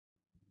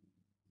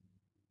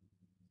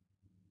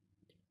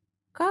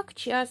Как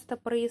часто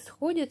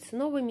происходит с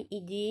новыми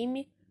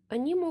идеями,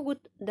 они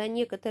могут до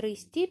некоторой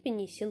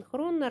степени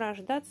синхронно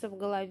рождаться в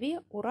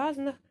голове у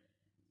разных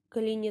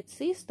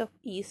клиницистов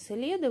и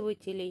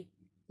исследователей,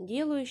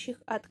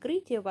 делающих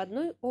открытия в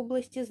одной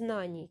области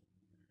знаний.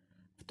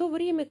 В то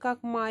время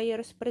как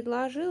Майерс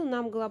предложил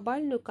нам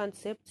глобальную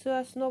концепцию,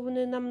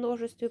 основанную на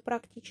множестве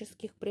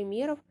практических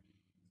примеров,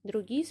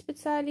 другие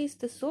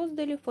специалисты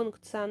создали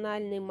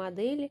функциональные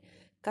модели,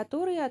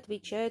 которые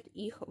отвечают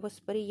их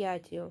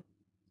восприятию.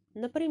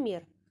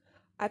 Например,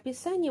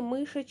 описание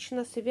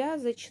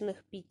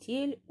мышечно-связочных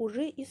петель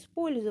уже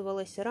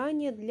использовалось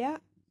ранее для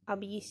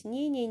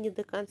объяснения не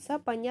до конца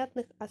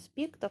понятных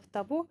аспектов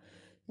того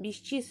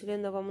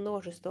бесчисленного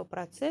множества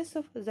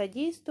процессов,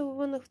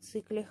 задействованных в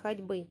цикле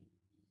ходьбы.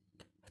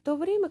 В то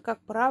время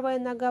как правая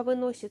нога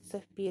выносится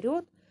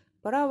вперед,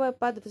 правая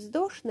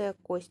подвздошная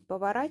кость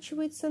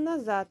поворачивается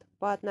назад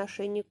по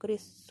отношению к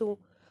резцу.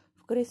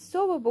 В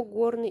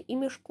крестцово-бугорной и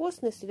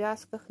межкостной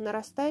связках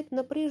нарастает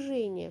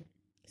напряжение,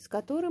 с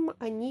которым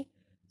они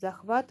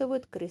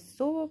захватывают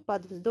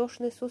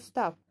крестцово-подвздошный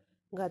сустав,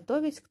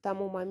 готовясь к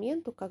тому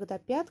моменту, когда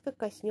пятка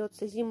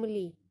коснется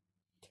земли.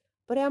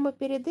 Прямо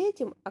перед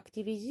этим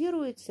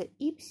активизируются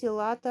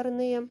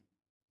ипсилатерные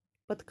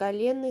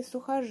подколенные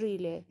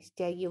сухожилия,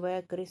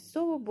 стягивая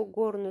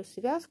крестцово-бугорную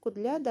связку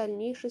для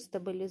дальнейшей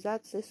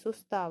стабилизации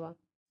сустава.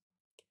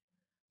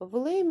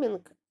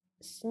 Влеминг,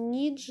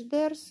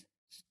 Сничдерс,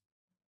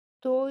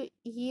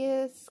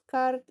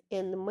 Стоескарт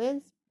и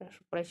Мэнс,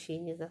 прошу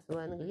прощения за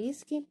свой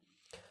английский,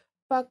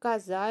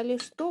 показали,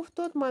 что в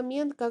тот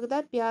момент,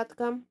 когда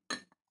пятка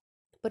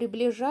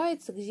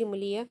приближается к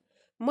земле,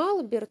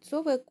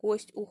 малоберцовая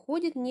кость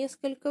уходит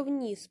несколько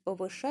вниз,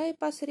 повышая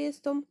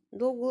посредством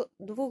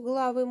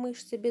двуглавой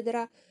мышцы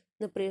бедра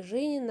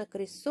напряжение на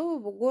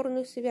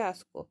крестцово-бугорную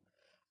связку.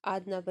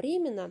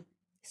 Одновременно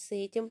с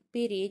этим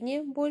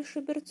передняя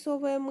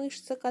большеберцовая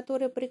мышца,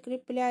 которая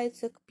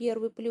прикрепляется к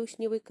первой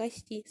плюсневой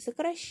кости,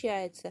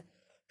 сокращается,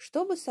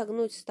 чтобы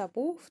согнуть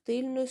стопу в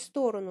тыльную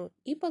сторону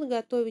и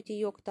подготовить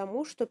ее к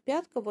тому, что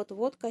пятка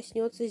вот-вот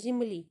коснется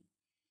земли.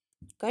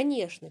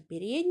 Конечно,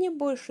 передняя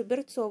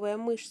большеберцовая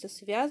мышца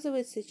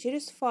связывается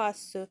через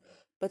фасцию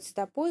под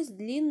стопой с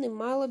длинной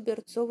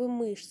малоберцовой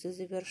мышцей,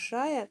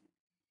 завершая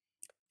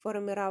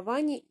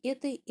формирование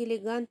этой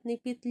элегантной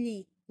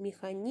петли,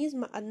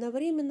 механизма,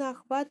 одновременно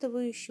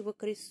охватывающего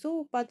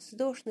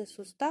крестцово-подвздошный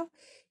сустав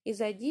и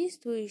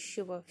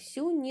задействующего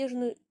всю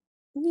нижнюю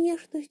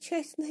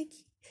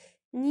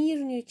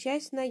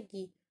часть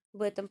ноги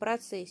в этом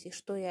процессе,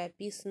 что и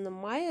описано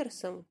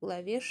Майерсом в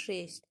главе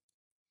 6.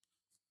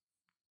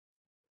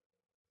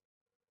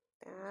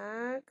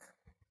 Так.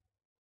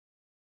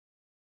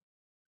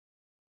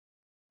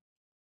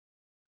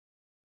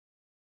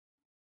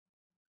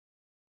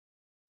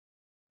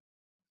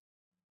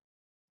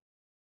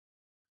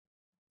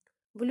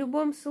 В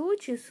любом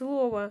случае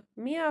слово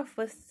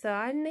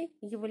 «миофасциальный»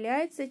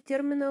 является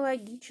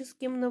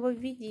терминологическим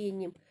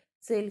нововведением,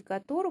 цель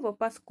которого,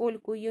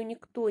 поскольку ее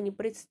никогда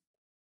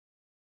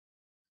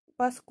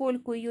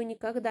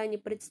не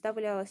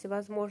представлялось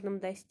возможным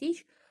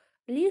достичь,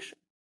 лишь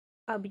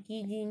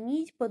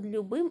объединить под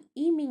любым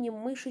именем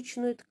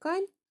мышечную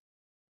ткань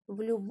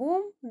в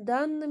любом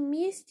данном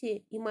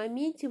месте и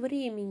моменте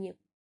времени,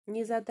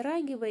 не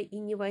затрагивая и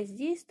не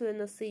воздействуя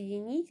на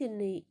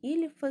соединительные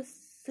или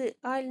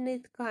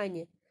фасциальные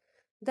ткани.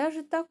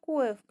 Даже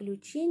такое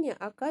включение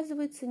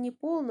оказывается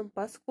неполным,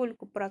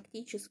 поскольку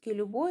практически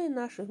любое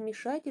наше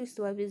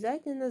вмешательство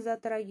обязательно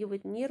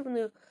затрагивает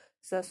нервную,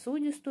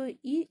 сосудистую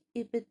и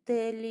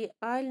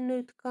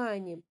эпителиальную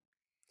ткани.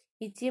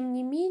 И тем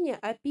не менее,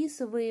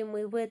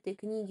 описываемый в этой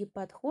книге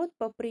подход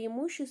по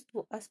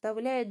преимуществу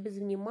оставляет без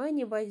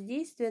внимания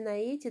воздействие на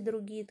эти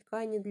другие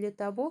ткани для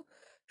того,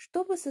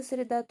 чтобы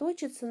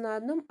сосредоточиться на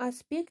одном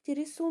аспекте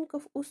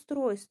рисунков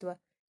устройства,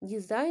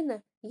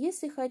 дизайна,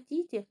 если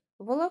хотите,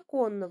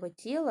 волоконного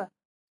тела,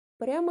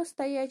 прямо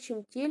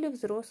стоячем теле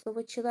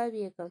взрослого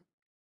человека.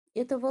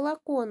 Это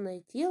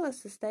волоконное тело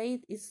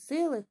состоит из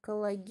целой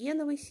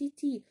коллагеновой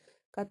сети,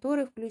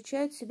 которая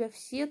включает в себя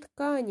все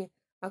ткани,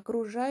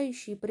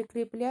 окружающие и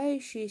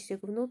прикрепляющиеся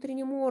к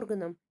внутренним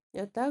органам,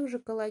 а также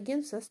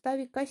коллаген в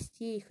составе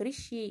костей,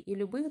 хрящей и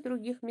любых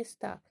других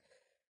местах.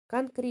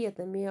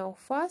 Конкретно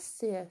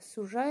миофасция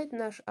сужает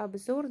наш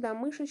обзор до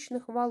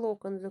мышечных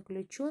волокон,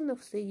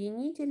 заключенных в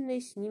соединительные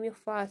с ними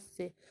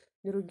фасции,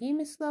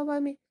 другими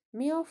словами,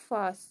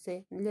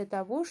 миофасции, для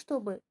того,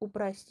 чтобы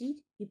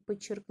упростить и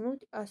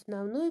подчеркнуть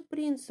основной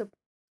принцип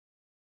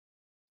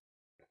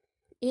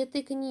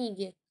этой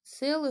книги –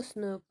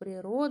 целостную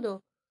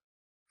природу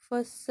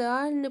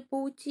фасциальной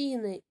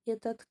паутины.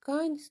 Эта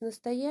ткань с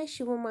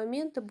настоящего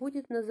момента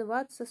будет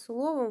называться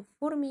словом в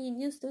форме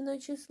единственного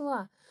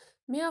числа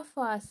 –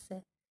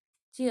 миофасция.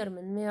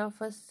 Термин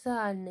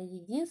 «миофасциальное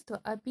единство»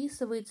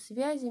 описывает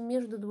связи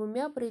между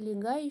двумя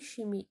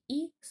прилегающими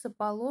и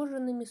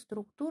соположенными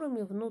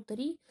структурами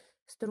внутри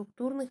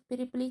структурных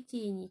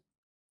переплетений.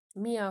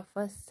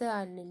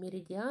 Миофасциальный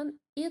меридиан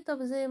 – это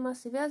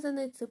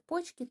взаимосвязанные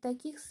цепочки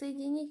таких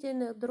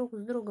соединительных друг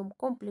с другом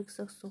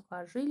комплексов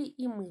сухожилий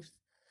и мышц.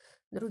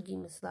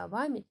 Другими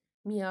словами,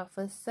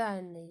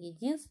 миофасциальное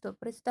единство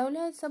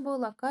представляет собой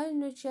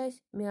локальную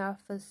часть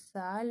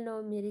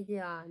миофасциального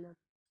меридиана.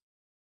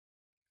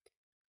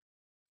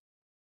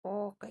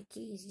 О,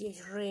 какие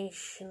здесь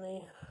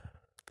женщины!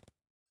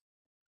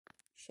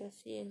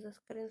 Сейчас я их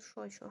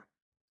заскриншочу.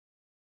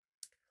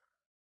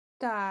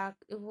 Так,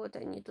 и вот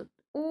они тут.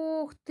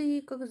 Ух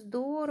ты, как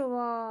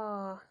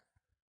здорово!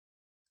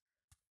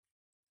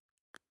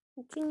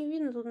 Ничего не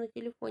видно тут на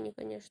телефоне,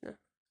 конечно.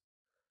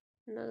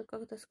 Надо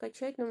как-то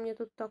скачать, но у меня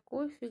тут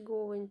такой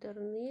фиговый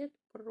интернет,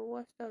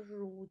 просто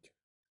жуть.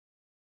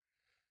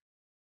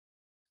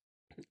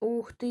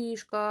 Ух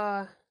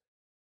тышка!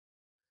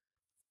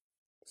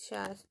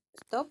 Сейчас,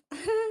 стоп.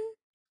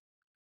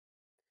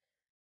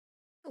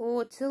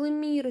 О, целый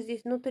мир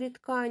здесь внутри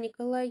ткани,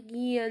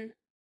 коллаген,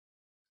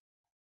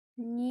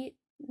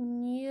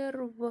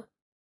 нерв,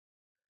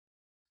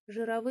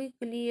 жировые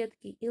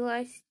клетки,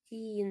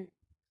 эластин,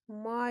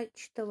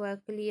 мачтовая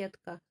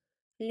клетка,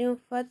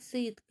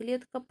 лимфоцит,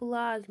 клетка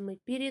плазмы,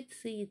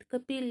 перицит,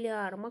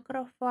 капилляр,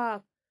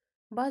 макрофаг,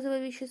 базовое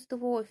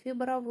вещество,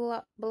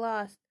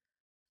 фибробласт,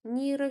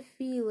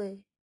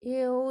 нейрофилы,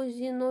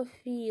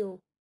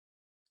 эозинофил.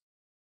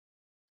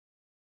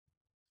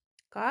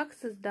 Как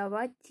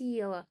создавать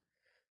тело?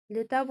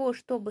 Для того,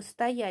 чтобы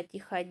стоять и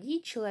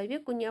ходить,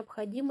 человеку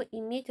необходимо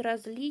иметь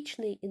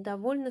различные и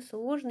довольно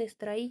сложные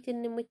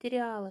строительные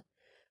материалы.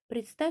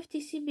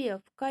 Представьте себе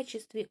в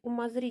качестве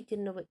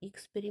умозрительного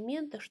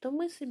эксперимента, что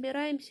мы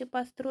собираемся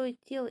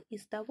построить тело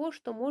из того,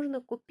 что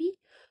можно купить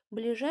в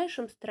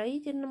ближайшем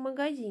строительном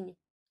магазине.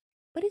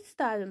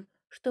 Представим,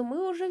 что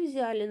мы уже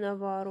взяли на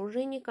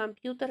вооружение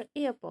компьютер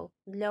Apple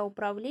для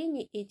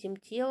управления этим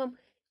телом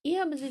и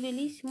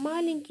обзавелись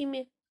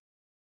маленькими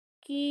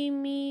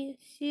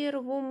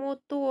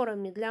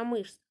сервомоторами для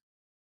мышц.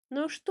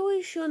 Но что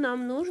еще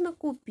нам нужно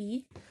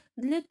купить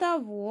для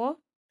того,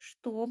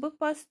 чтобы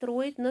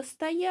построить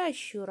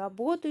настоящую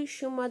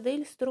работающую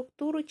модель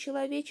структуры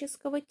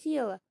человеческого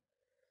тела?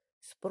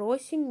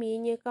 Спросим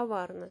менее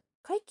коварно.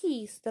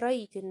 Какие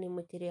строительные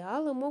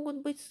материалы могут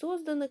быть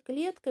созданы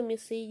клетками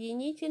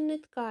соединительной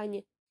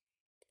ткани?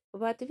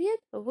 В ответ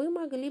вы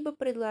могли бы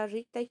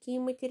предложить такие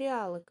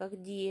материалы,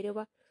 как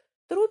дерево,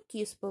 трубки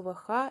из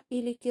ПВХ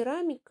или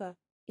керамика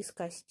из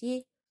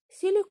костей,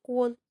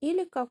 силикон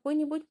или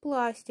какой-нибудь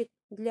пластик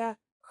для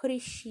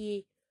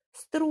хрящей,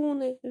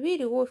 струны,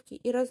 веревки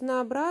и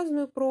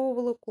разнообразную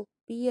проволоку,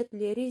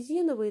 петли,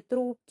 резиновые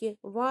трубки,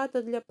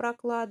 вата для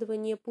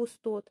прокладывания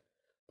пустот,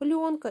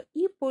 пленка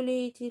и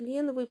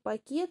полиэтиленовые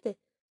пакеты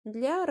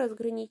для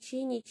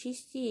разграничения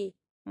частей,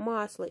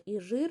 масло и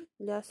жир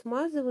для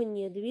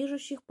смазывания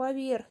движущих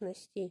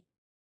поверхностей,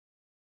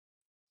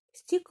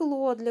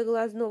 стекло для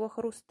глазного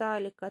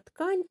хрусталика,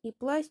 ткань и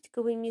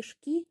пластиковые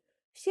мешки,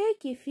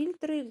 всякие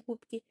фильтры и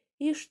губки.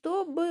 И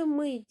что бы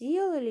мы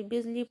делали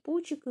без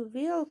липучек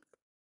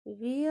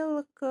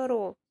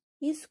велкро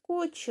и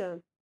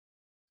скотча?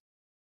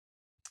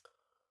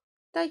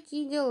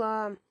 Такие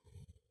дела.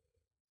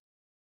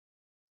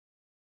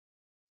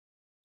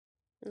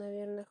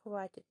 Наверное,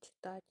 хватит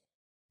читать.